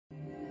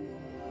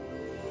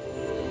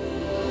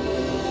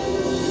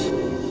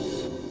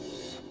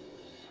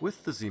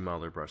With the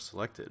ZModeler brush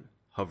selected,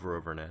 hover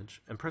over an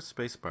edge and press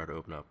spacebar to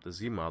open up the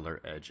ZModeler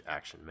Edge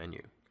Action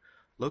menu.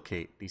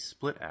 Locate the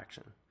Split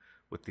action.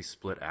 With the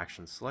Split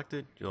action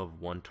selected, you'll have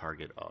one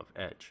target of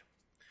edge.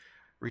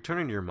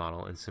 Returning to your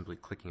model and simply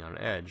clicking on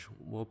an edge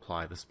will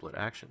apply the Split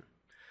action.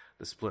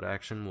 The Split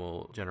action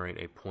will generate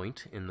a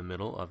point in the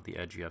middle of the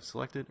edge you have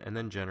selected and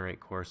then generate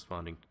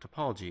corresponding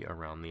topology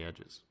around the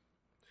edges.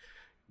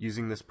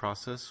 Using this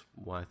process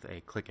with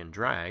a click and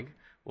drag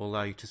will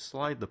allow you to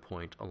slide the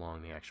point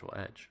along the actual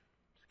edge.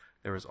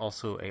 There is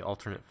also an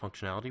alternate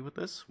functionality with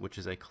this, which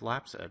is a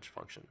collapse edge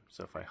function.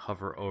 So if I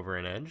hover over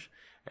an edge,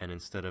 and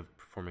instead of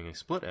performing a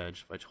split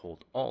edge, if I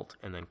hold Alt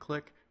and then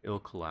click, it will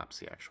collapse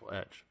the actual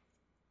edge.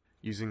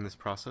 Using this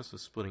process of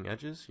splitting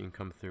edges, you can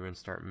come through and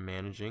start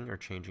managing or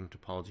changing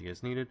topology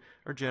as needed,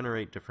 or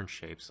generate different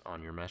shapes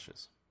on your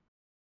meshes.